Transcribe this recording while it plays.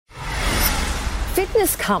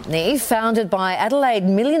Fitness company founded by Adelaide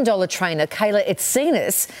million-dollar trainer Kayla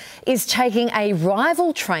Itsines is taking a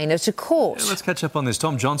rival trainer to court. Yeah, let's catch up on this.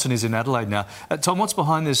 Tom Johnson is in Adelaide now. Tom, what's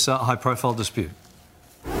behind this high-profile dispute?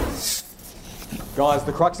 Guys,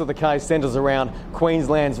 the crux of the case centres around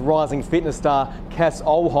Queensland's rising fitness star Cass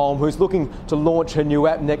Olholm, who's looking to launch her new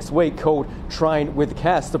app next week called Train with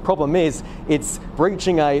Cass. The problem is it's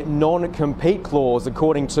breaching a non-compete clause,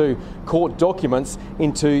 according to court documents,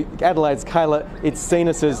 into Adelaide's Kayla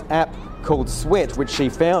Itsines' app called Sweat, which she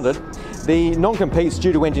founded. The non-compete's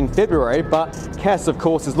due to end in February, but Cass, of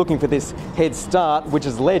course, is looking for this head start, which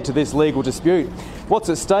has led to this legal dispute. What's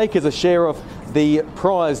at stake is a share of the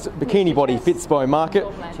prized bikini body Fitspo market,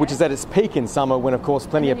 which is at its peak in summer when, of course,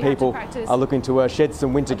 plenty of people are looking to shed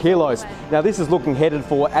some winter kilos. Now, this is looking headed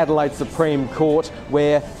for Adelaide Supreme Court,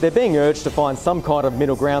 where they're being urged to find some kind of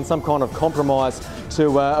middle ground, some kind of compromise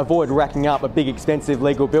to avoid racking up a big, expensive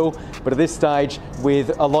legal bill. But at this stage,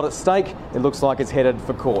 with a lot at stake, it looks like it's headed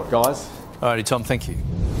for court, guys. All righty, Tom, thank you.